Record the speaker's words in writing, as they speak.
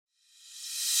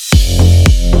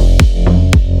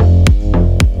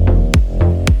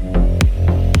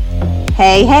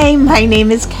Hey, my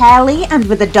name is Kelly, and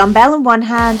with a dumbbell in one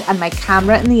hand and my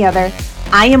camera in the other,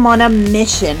 I am on a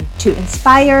mission to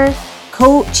inspire,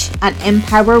 coach, and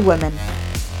empower women.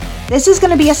 This is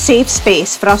going to be a safe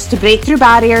space for us to break through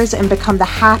barriers and become the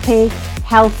happy,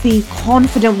 healthy,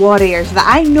 confident warriors that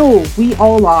I know we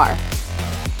all are.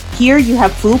 Here you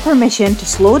have full permission to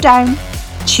slow down,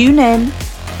 tune in,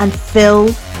 and fill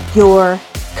your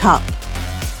cup.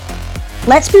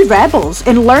 Let's be rebels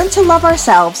and learn to love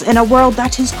ourselves in a world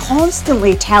that is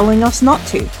constantly telling us not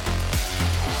to.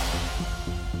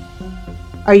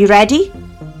 Are you ready?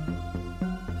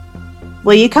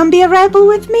 Will you come be a rebel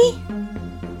with me?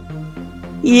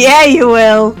 Yeah, you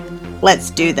will. Let's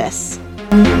do this.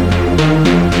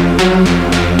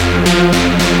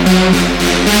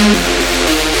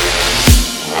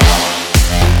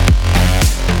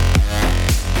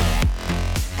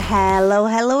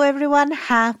 Hello everyone.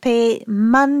 Happy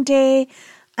Monday,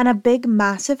 and a big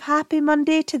massive happy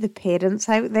Monday to the parents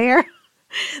out there.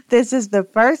 This is the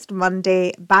first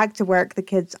Monday back to work. The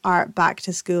kids are back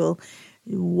to school.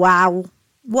 Wow.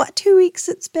 What 2 weeks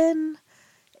it's been.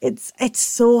 It's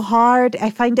so hard. I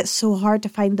find it so hard to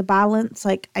find the balance.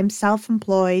 Like, I'm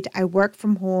self-employed, I work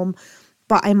from home,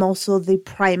 but I'm also the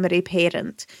primary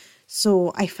parent.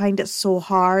 So I find it so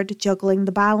hard juggling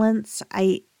the balance.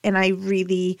 I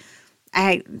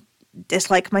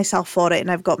dislike myself for it, and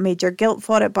I've got major guilt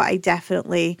for it, but I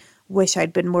definitely wish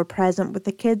I'd been more present with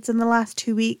the kids in the last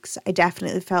 2 weeks. I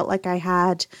definitely felt like I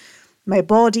had my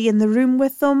body in the room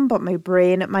with them, but my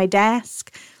brain at my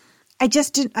desk. I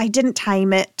didn't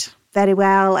time it very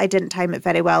well. I didn't time it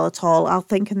very well at all. I'll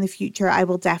think in the future I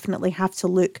will definitely have to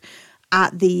look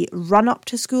at the run up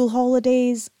to school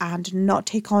holidays and not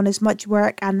take on as much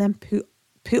work, and then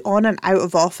put on an out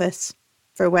of office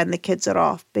for when the kids are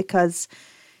off, because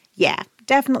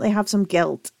definitely have some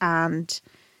guilt, and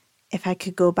if I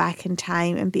could go back in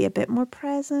time and be a bit more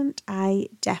present, I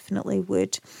definitely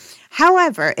would.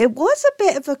 However, it was a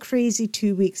bit of a crazy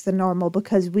 2 weeks than normal,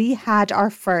 because we had our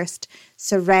first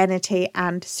Serenity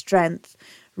and Strength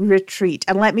retreat.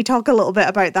 And let me talk a little bit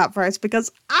about that first, because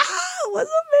it was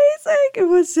amazing. It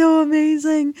was so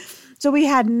amazing. So we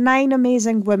had 9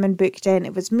 amazing women booked in.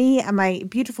 It was me and my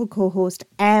beautiful co-host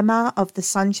Emma of the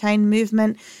Sunshine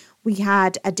Movement. We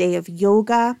had a day of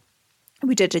yoga.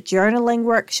 We did a journaling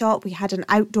workshop. We had an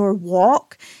outdoor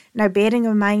walk. Now, bearing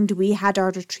in mind, we had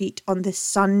our retreat on the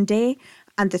Sunday,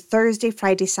 and the Thursday,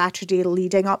 Friday, Saturday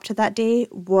leading up to that day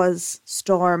was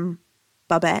Storm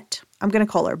Babette. I'm going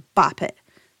to call her Bappet.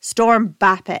 Storm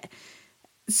Bappet.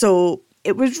 So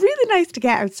it was really nice to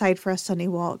get outside for a sunny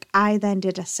walk. I then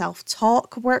did a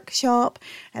self-talk workshop.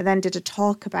 I then did a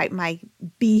talk about my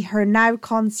Be Her Now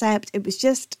concept. It was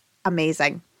just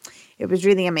amazing. It was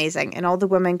really amazing, and all the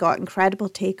women got incredible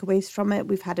takeaways from it.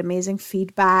 We've had amazing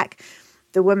feedback.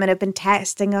 The women have been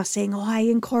texting us saying, I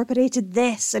incorporated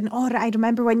this, and I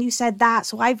remember when you said that,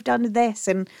 so I've done this,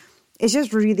 and it's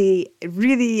just really,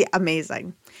 really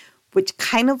amazing, which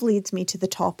kind of leads me to the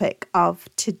topic of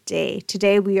today.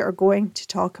 Today we are going to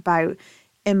talk about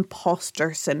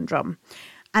imposter syndrome.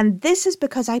 And this is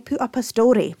because I put up a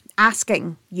story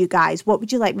asking you guys, what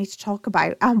would you like me to talk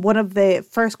about? And one of the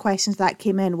first questions that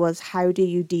came in was, how do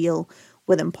you deal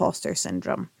with imposter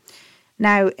syndrome?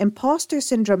 Now, imposter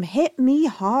syndrome hit me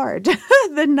hard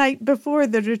the night before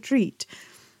the retreat,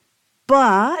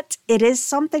 but it is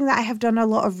something that I have done a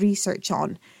lot of research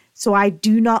on. So I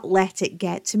do not let it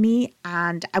get to me,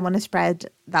 and I want to spread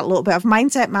that little bit of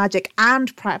mindset magic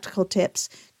and practical tips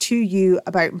to you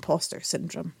about imposter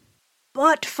syndrome.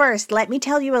 But first, let me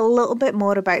tell you a little bit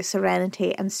more about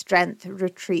Serenity and Strength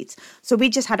retreats. So we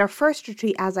just had our first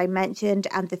retreat, as I mentioned,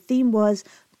 and the theme was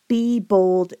Be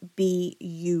Bold, Be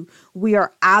You. We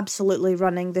are absolutely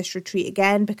running this retreat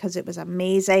again because it was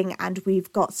amazing, and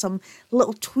we've got some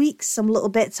little tweaks, some little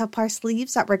bits up our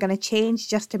sleeves that we're going to change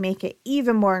just to make it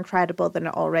even more incredible than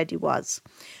it already was.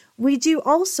 We do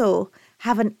also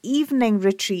have an evening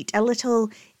retreat, a little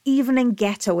evening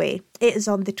getaway. It is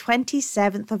on the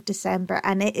 27th of December,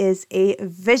 and it is a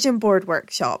vision board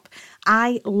workshop.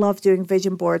 I love doing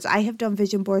vision boards. I have done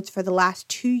vision boards for the last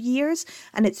 2 years,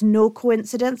 and it's no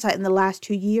coincidence that in the last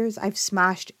 2 years I've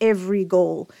smashed every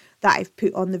goal that I've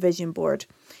put on the vision board.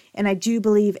 And I do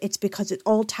believe it's because it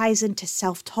all ties into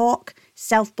self-talk,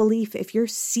 self-belief. If you're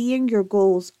seeing your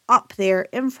goals up there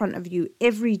in front of you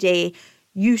every day,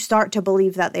 you start to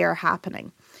believe that they are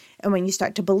happening. And when you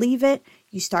start to believe it,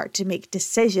 you start to make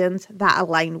decisions that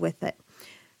align with it.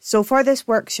 So for this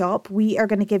workshop, we are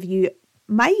going to give you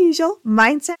my usual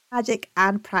mindset magic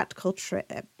and practical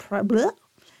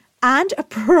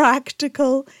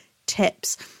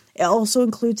tips. It also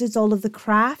includes all of the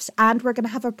crafts, and we're going to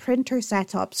have a printer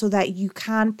set up so that you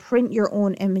can print your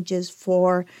own images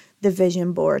for the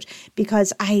vision board,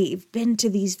 because I've been to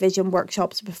these vision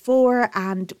workshops before,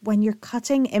 and when you're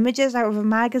cutting images out of a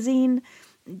magazine,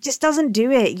 it just doesn't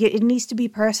do it. It needs to be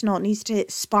personal. It needs to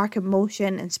spark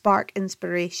emotion and spark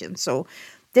inspiration. So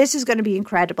this is going to be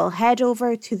incredible. Head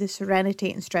over to the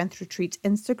Serenity and Strength Retreats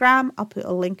Instagram. I'll put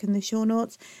a link in the show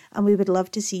notes, and we would love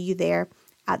to see you there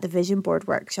at the vision board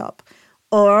workshop.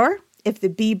 Or if the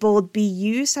Be Bold, Be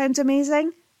You sounds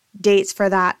amazing, dates for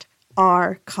that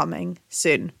are coming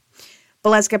soon. But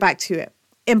let's get back to it.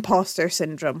 Imposter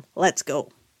syndrome. Let's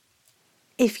go.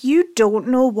 If you don't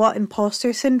know what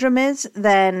imposter syndrome is,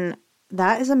 then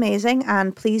that is amazing,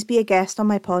 and please be a guest on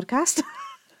my podcast.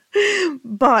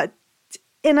 But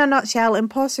in a nutshell,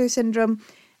 imposter syndrome,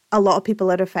 a lot of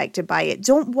people are affected by it.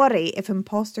 Don't worry if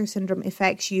imposter syndrome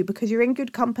affects you, because you're in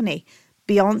good company.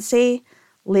 Beyonce,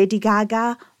 Lady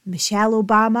Gaga, Michelle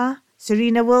Obama,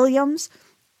 Serena Williams,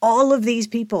 all of these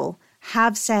people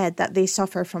have said that they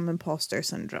suffer from imposter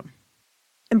syndrome.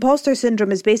 Imposter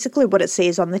syndrome is basically what it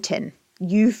says on the tin.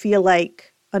 You feel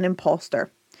like an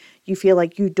imposter. You feel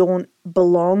like you don't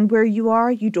belong where you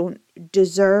are. You don't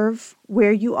deserve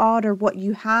where you are or what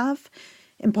you have.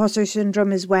 Imposter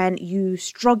syndrome is when you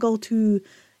struggle to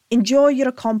enjoy your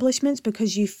accomplishments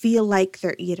because you feel like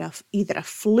they're either a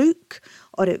fluke,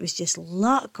 or it was just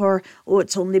luck, or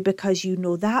it's only because you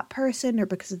know that person or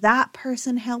because that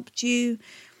person helped you.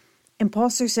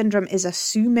 Imposter syndrome is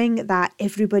assuming that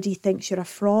everybody thinks you're a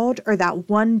fraud, or that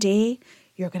one day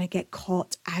you're going to get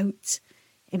caught out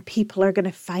and people are going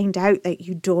to find out that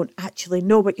you don't actually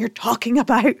know what you're talking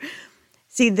about.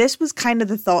 See, this was kind of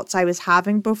the thoughts I was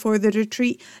having before the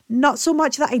retreat. Not so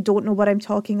much that I don't know what I'm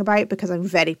talking about, because I'm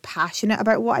very passionate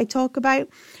about what I talk about,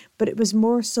 but it was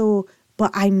more so,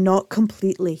 but I'm not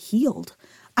completely healed.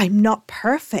 I'm not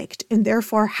perfect, and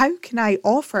therefore how can I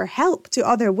offer help to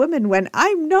other women when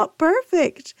I'm not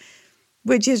perfect?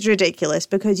 Which is ridiculous,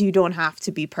 because you don't have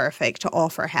to be perfect to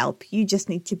offer help. You just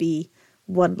need to be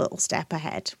one little step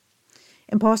ahead.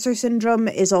 Imposter syndrome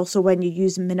is also when you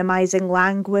use minimizing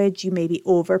language, you maybe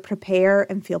over-prepare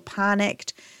and feel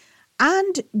panicked.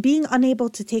 And being unable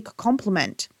to take a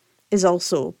compliment is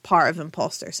also part of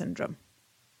imposter syndrome.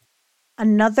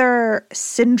 Another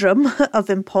syndrome of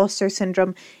imposter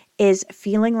syndrome is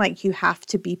feeling like you have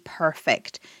to be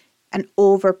perfect and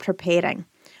over-preparing.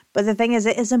 But the thing is,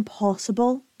 it is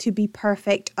impossible to be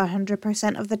perfect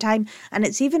 100% of the time. And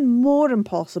it's even more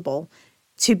impossible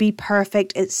to be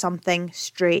perfect at something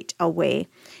straight away.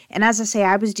 And as I say,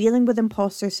 I was dealing with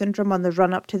imposter syndrome on the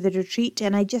run up to the retreat,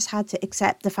 and I just had to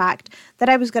accept the fact that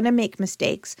I was going to make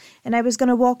mistakes, and I was going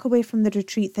to walk away from the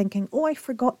retreat thinking, oh, I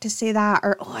forgot to say that,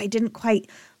 or oh, I didn't quite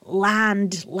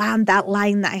land that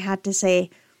line that I had to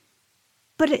say.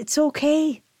 But it's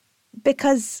okay,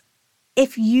 because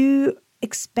if you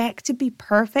expect to be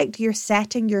perfect, you're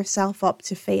setting yourself up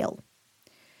to fail.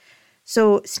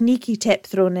 So, sneaky tip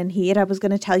thrown in here. I was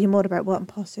going to tell you more about what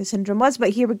imposter syndrome was,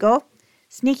 but here we go.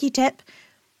 Sneaky tip.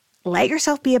 Let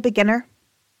yourself be a beginner.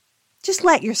 Just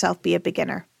let yourself be a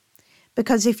beginner.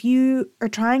 Because if you are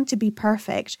trying to be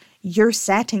perfect, you're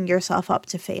setting yourself up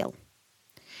to fail.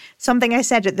 Something I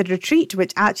said at the retreat,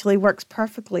 which actually works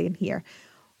perfectly in here.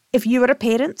 If you are a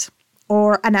parent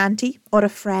or an auntie or a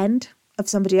friend of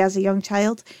somebody as a young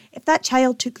child, if that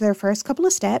child took their first couple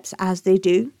of steps, as they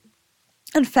do,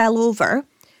 and fell over,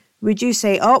 would you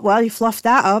say, oh, well, you fluffed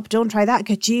that up, don't try that,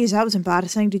 because geez, that was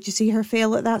embarrassing. Did you see her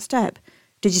fail at that step?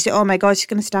 Did you say, oh my God, she's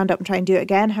going to stand up and try and do it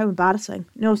again? How embarrassing.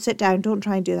 No, sit down, don't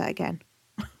try and do that again.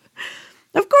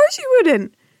 Of course you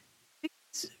wouldn't.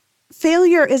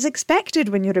 Failure is expected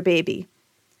when you're a baby.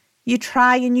 You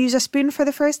try and use a spoon for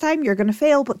the first time, you're going to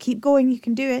fail, but keep going, you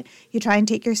can do it. You try and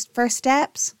take your first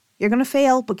steps, you're going to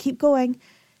fail, but keep going.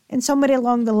 And somewhere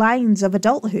along the lines of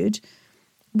adulthood,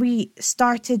 we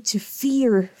started to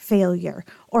fear failure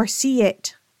or see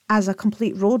it as a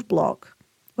complete roadblock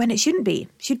when it shouldn't be. It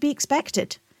should be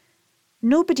expected.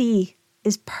 Nobody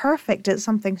is perfect at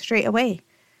something straight away.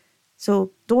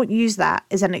 So don't use that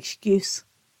as an excuse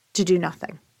to do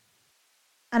nothing.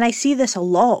 And I see this a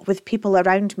lot with people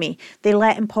around me. They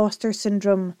let imposter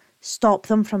syndrome stop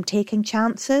them from taking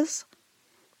chances.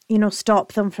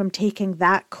 Stop them from taking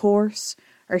that course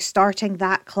or starting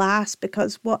that class,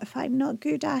 because what if I'm not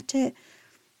good at it?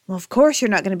 Well, of course you're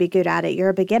not going to be good at it. You're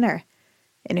a beginner.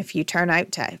 And if you turn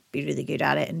out to be really good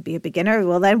at it and be a beginner,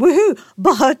 well then woohoo!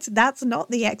 But that's not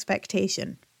the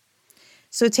expectation.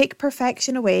 So take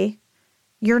perfection away.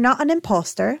 You're not an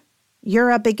imposter.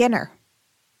 You're a beginner.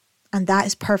 And that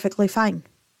is perfectly fine.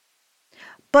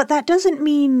 But that doesn't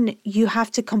mean you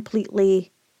have to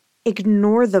completely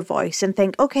ignore the voice and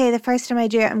think, okay, the first time I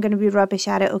do it, I'm going to be rubbish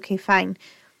at it. Okay, fine.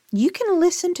 You can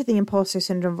listen to the imposter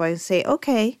syndrome voice and say,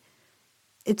 okay,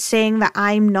 it's saying that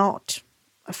I'm not,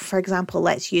 for example,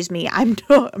 let's use me. I'm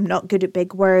not good at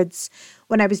big words.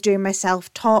 When I was doing my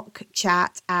self-talk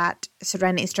chat at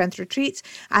Serenity Strength Retreats,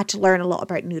 I had to learn a lot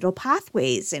about neural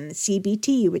pathways and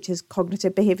CBT, which is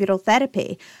cognitive behavioral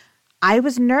therapy. I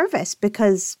was nervous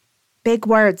because big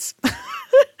words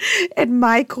and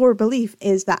my core belief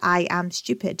is that I am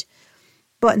stupid.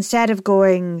 But instead of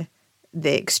going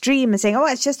the extreme and saying, oh,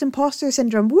 it's just imposter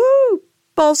syndrome, woo,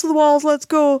 balls to the walls, let's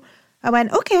go, I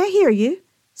went, okay, I hear you.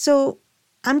 So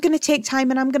I'm going to take time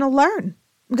and I'm going to learn.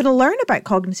 I'm going to learn about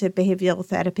cognitive behavioral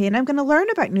therapy and I'm going to learn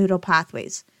about neural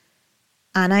pathways.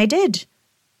 And I did.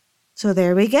 So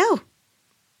there we go.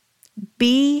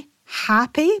 Be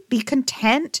happy, be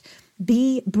content,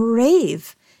 be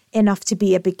brave enough to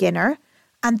be a beginner.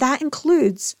 And that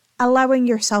includes allowing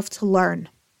yourself to learn.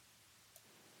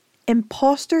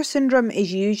 Imposter syndrome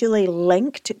is usually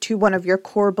linked to one of your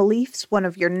core beliefs, one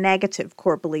of your negative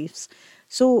core beliefs.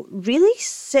 So really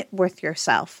sit with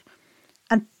yourself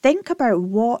and think about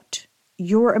what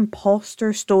your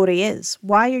imposter story is.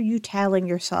 Why are you telling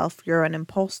yourself you're an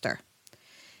imposter?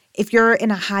 If you're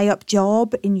in a high up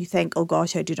job and you think, oh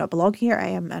gosh, I do not belong here,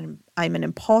 I'm an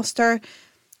imposter,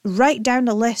 write down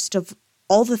a list of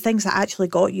all the things that actually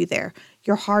got you there,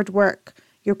 your hard work,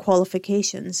 your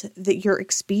qualifications, your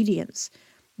experience.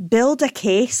 Build a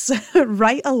case,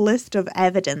 write a list of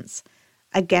evidence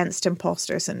against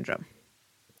imposter syndrome.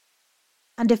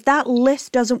 And if that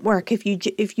list doesn't work,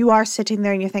 if you are sitting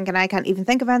there and you're thinking, I can't even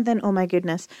think of anything, oh my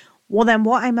goodness, well then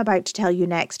what I'm about to tell you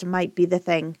next might be the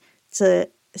thing to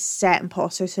set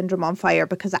imposter syndrome on fire,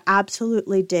 because it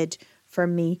absolutely did for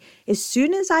me. As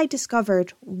soon as I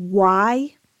discovered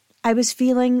why I was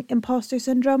feeling imposter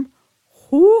syndrome,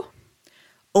 oh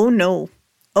no.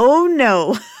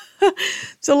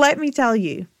 So let me tell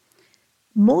you,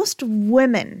 most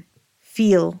women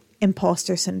feel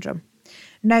imposter syndrome.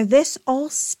 Now, this all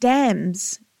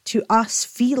stems to us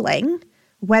feeling,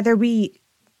 whether we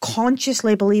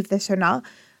consciously believe this or not,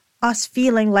 us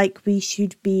feeling like we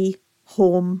should be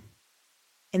home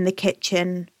in the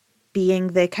kitchen, being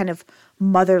the kind of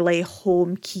motherly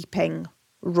homekeeping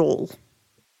role.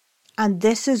 And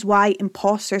this is why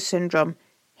imposter syndrome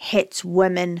hits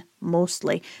women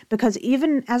mostly. Because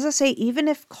even, as I say, even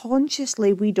if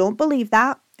consciously we don't believe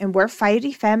that, and we're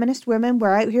fiery feminist women,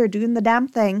 we're out here doing the damn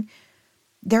thing,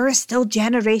 there are still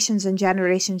generations and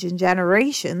generations and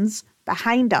generations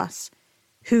behind us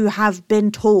who have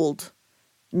been told,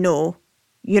 no,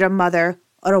 you're a mother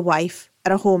or a wife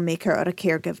or a homemaker or a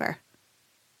caregiver.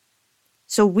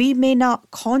 So we may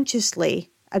not consciously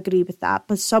agree with that,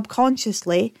 but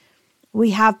subconsciously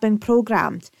we have been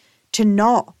programmed to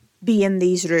not be in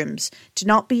these rooms, to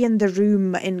not be in the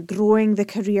room and growing the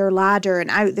career ladder and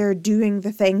out there doing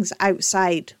the things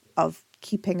outside of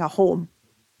keeping a home.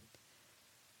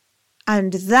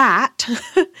 And that,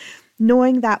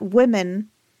 knowing that women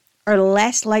are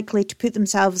less likely to put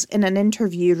themselves in an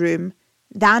interview room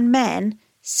than men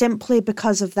simply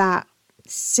because of that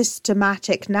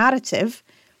systematic narrative,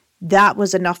 that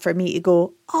was enough for me to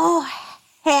go, oh,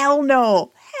 hell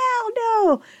no.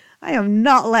 I am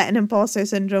not letting imposter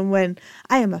syndrome win.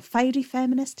 I am a fiery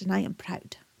feminist and I am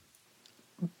proud.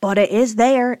 But it is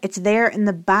there. It's there in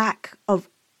the back of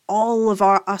all of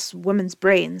us women's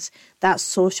brains, that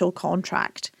social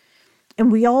contract.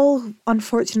 And we all,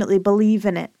 unfortunately, believe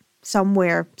in it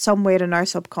somewhere in our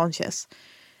subconscious.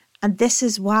 And this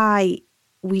is why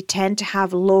we tend to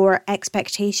have lower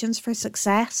expectations for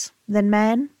success than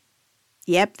men.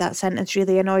 Yep, that sentence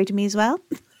really annoyed me as well.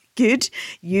 Good.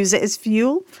 Use it as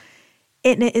fuel.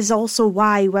 And it is also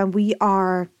why when we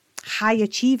are high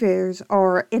achievers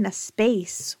or in a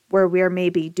space where we're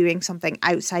maybe doing something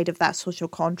outside of that social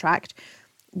contract,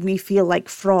 we feel like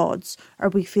frauds or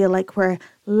we feel like we're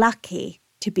lucky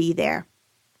to be there.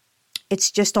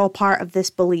 It's just all part of this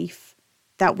belief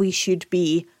that we should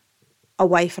be a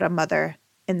wife or a mother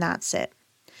and that's it.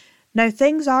 Now,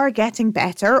 things are getting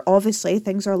better. Obviously,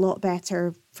 things are a lot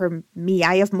better for me.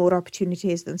 I have more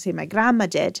opportunities than, say, my grandma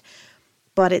did,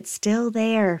 but it's still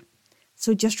there.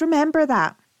 So just remember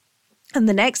that. And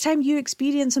the next time you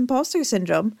experience imposter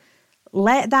syndrome,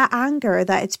 let that anger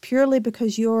that it's purely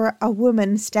because you're a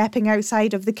woman stepping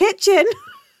outside of the kitchen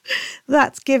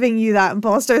that's giving you that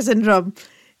imposter syndrome.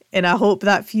 And I hope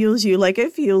that fuels you like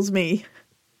it fuels me.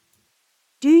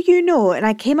 Do you know, and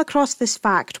I came across this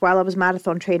fact while I was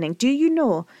marathon training, do you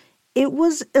know it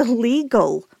was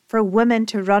illegal for women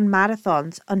to run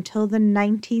marathons until the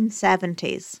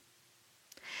 1970s?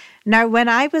 Now, when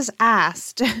I was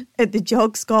asked at the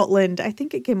Jog Scotland, I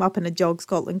think it came up in a Jog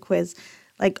Scotland quiz,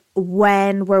 like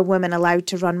when were women allowed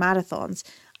to run marathons?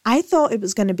 I thought it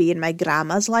was going to be in my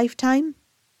grandma's lifetime.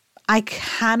 I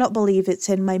cannot believe it's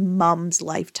in my mum's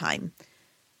lifetime.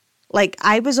 Like,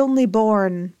 I was only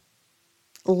born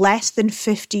less than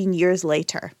 15 years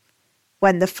later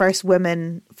when the first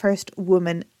woman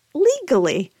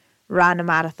legally ran a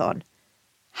marathon.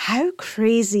 How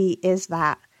crazy is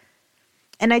that?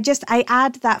 And I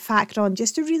add that fact on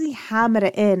just to really hammer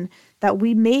it in that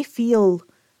we may feel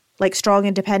like strong,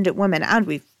 independent women, and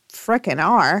we frickin'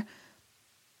 are,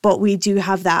 but we do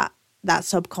have that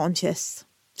subconscious.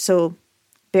 So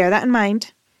bear that in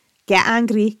mind. Get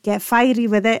angry, get fiery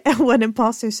with it when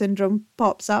imposter syndrome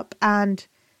pops up, and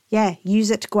yeah,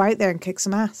 use it to go out there and kick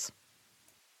some ass.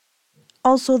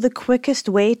 Also, the quickest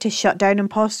way to shut down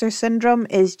imposter syndrome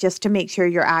is just to make sure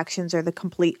your actions are the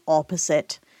complete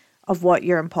opposite of what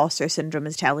your imposter syndrome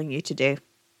is telling you to do.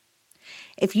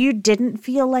 If you didn't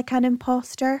feel like an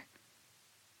imposter,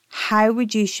 how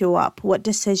would you show up? What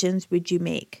decisions would you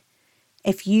make?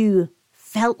 If you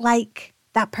felt like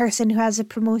that person who has a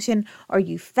promotion, or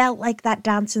you felt like that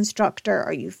dance instructor,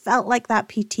 or you felt like that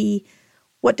PT,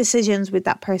 what decisions would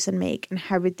that person make and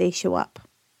how would they show up?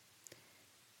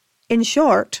 In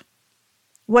short,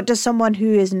 what does someone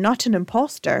who is not an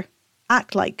imposter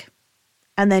act like?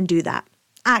 And then do that.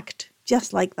 Act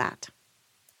just like that.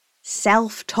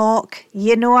 Self-talk.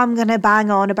 You know I'm going to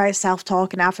bang on about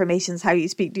self-talk and affirmations, how you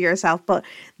speak to yourself, but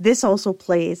this also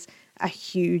plays a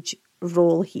huge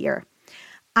role here.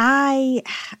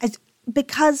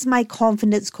 Because my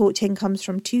confidence coaching comes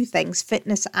from two things,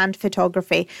 fitness and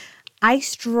photography, I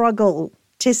struggle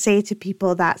to say to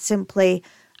people that simply,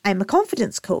 I'm a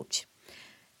confidence coach.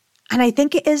 And I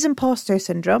think it is imposter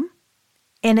syndrome.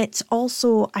 And it's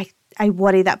also, I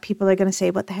worry that people are going to say,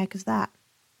 what the heck is that?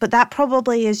 But that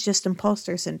probably is just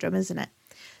imposter syndrome, isn't it?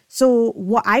 So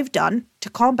what I've done to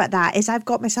combat that is I've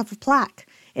got myself a plaque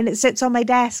and it sits on my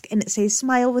desk and it says,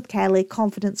 Smile with Kelly,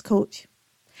 confidence coach.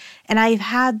 And I've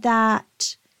had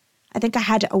that, I think I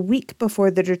had it a week before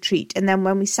the retreat. And then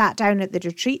when we sat down at the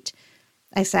retreat,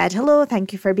 I said, hello,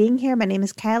 thank you for being here. My name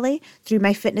is Kelly. Through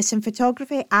my fitness and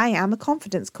photography, I am a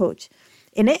confidence coach.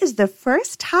 And it is the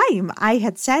first time I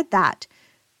had said that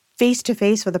face to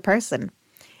face with a person.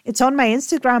 It's on my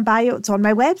Instagram bio, it's on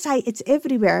my website, it's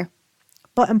everywhere.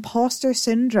 But imposter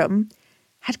syndrome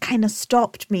had kind of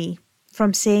stopped me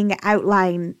from saying it out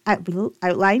loud,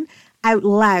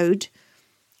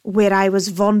 where I was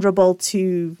vulnerable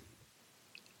to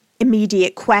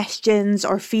immediate questions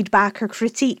or feedback or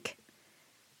critique.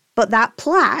 But that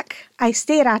plaque, I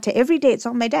stare at it every day. It's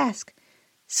on my desk.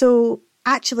 So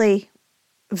actually,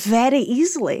 very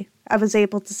easily, I was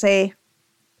able to say,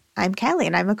 I'm Kelly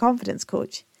and I'm a confidence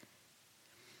coach.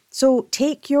 So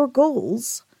take your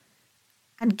goals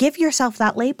and give yourself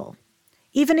that label.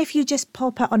 Even if you just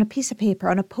pop it on a piece of paper,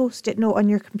 on a post-it note on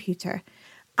your computer.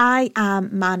 I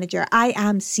am manager. I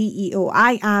am CEO.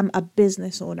 I am a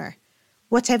business owner.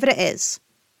 Whatever it is,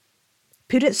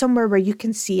 put it somewhere where you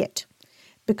can see it.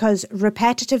 Because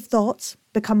repetitive thoughts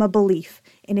become a belief.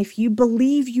 And if you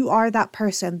believe you are that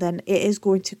person, then it is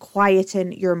going to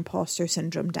quieten your imposter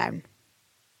syndrome down.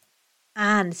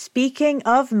 And speaking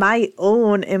of my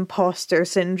own imposter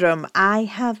syndrome, I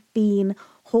have been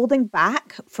holding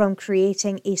back from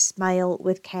creating a Smile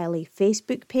with Kelly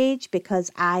Facebook page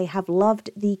because I have loved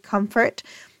the comfort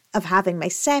of having my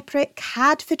separate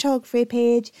CAD photography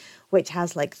page, which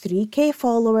has like 3K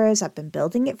followers. I've been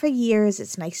building it for years.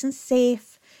 It's nice and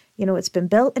safe. You know, it's been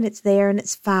built and it's there and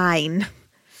it's fine.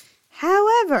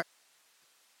 However,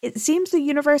 it seems the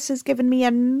universe has given me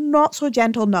a not so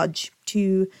gentle nudge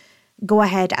to go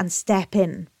ahead and step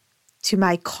in to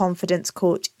my confidence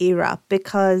coach era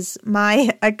because my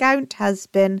account has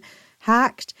been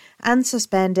hacked and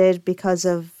suspended because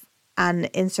of an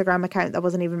Instagram account that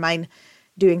wasn't even mine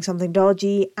doing something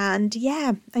dodgy. And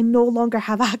yeah, I no longer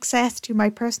have access to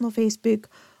my personal Facebook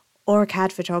or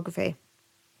CAD photography.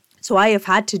 So I have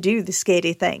had to do the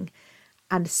scary thing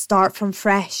and start from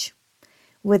fresh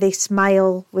with a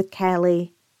Smile with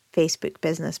Kelly Facebook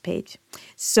business page.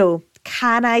 So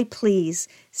can I please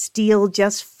steal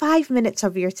just 5 minutes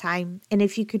of your time? And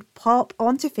if you could pop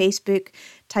onto Facebook,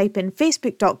 type in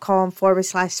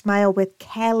facebook.com/Smile with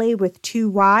Kelly with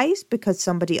 2 Y's because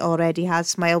somebody already has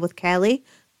Smile with Kelly.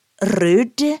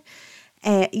 Rude. Yeah,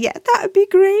 that would be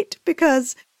great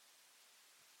because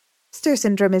imposter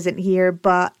syndrome isn't here,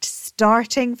 but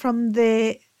starting from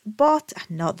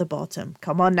not the bottom.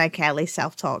 Come on now, Kelly,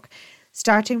 self-talk.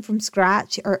 Starting from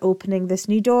scratch or opening this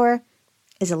new door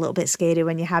is a little bit scary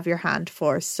when you have your hand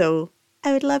forced. So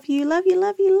I would love you, love you,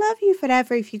 love you, love you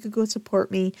forever if you could go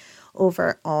support me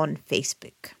over on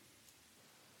Facebook.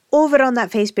 Over on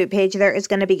that Facebook page, there is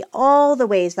going to be all the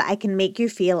ways that I can make you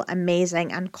feel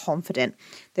amazing and confident.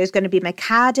 There's going to be my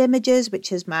CAD images,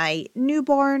 which is my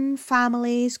newborn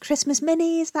families, Christmas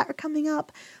minis that are coming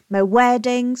up, my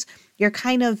weddings, your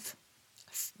kind of,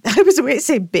 I was going to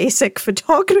say basic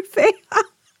photography.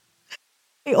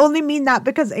 I only mean that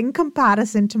because in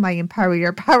comparison to my Empower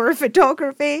Your Power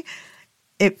photography,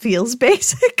 it feels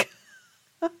basic.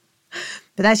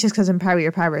 But that's just because Empower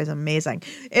Your Power is amazing.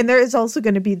 And there is also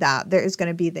going to be that. There is going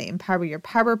to be the Empower Your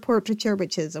Power portraiture,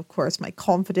 which is, of course, my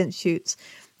confidence shoots.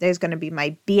 There's going to be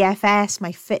my BFS,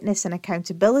 my fitness and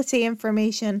accountability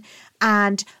information,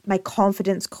 and my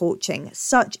confidence coaching,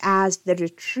 such as the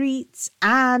retreats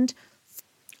and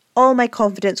all my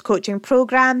confidence coaching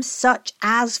programs, such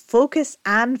as Focus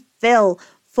and Fill.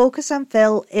 Focus and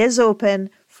Fill is open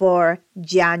for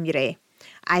January.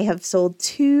 I have sold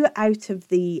 2 out of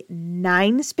the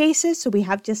 9 spaces, so we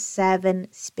have just 7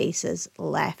 spaces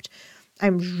left.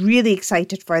 I'm really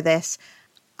excited for this.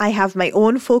 I have my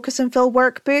own Focus and Fill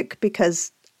workbook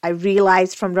because I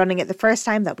realised from running it the first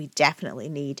time that we definitely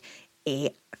need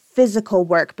a physical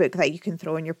workbook that you can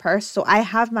throw in your purse. So I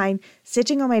have mine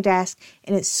sitting on my desk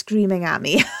and it's screaming at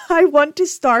me. I want to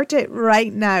start it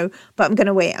right now, but I'm going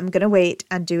to wait. I'm going to wait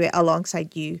and do it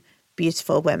alongside you,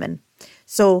 beautiful women.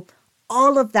 So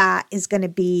all of that is going to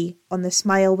be on the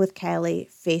Smile with Kelly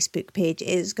Facebook page. It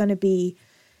is going to be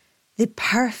the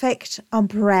perfect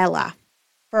umbrella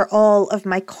for all of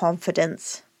my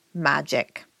confidence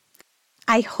magic.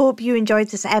 I hope you enjoyed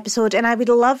this episode, and I would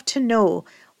love to know,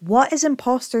 what is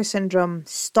imposter syndrome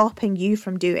stopping you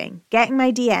from doing? Get in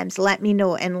my DMs, let me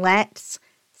know, and let's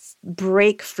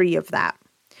break free of that.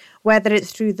 Whether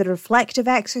it's through the reflective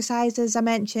exercises I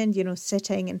mentioned,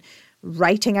 sitting and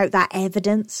writing out that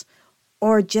evidence,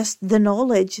 or just the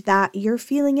knowledge that you're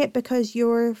feeling it because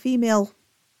you're female,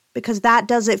 because that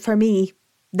does it for me.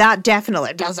 That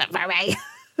definitely does it for me.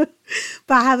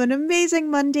 But have an amazing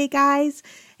Monday, guys.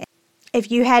 If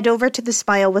you head over to the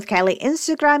Smile with Kelly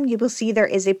Instagram, you will see there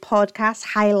is a podcast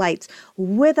highlights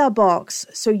with a box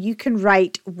so you can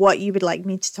write what you would like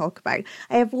me to talk about.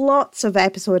 I have lots of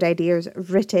episode ideas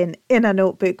written in a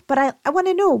notebook, but I want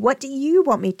to know, what do you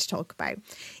want me to talk about?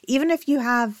 Even if you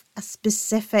have a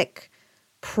specific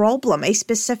problem, a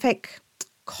specific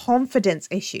confidence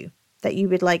issue that you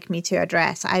would like me to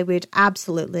address, I would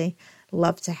absolutely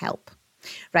love to help.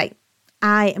 Right.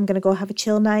 I am going to go have a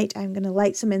chill night. I'm going to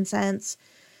light some incense.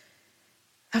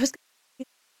 I'm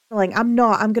going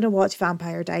to watch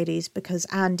Vampire Diaries because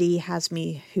Andy has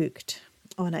me hooked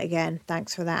on it again.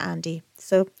 Thanks for that, Andy.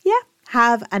 So yeah,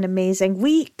 have an amazing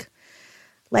week.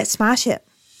 Let's smash it.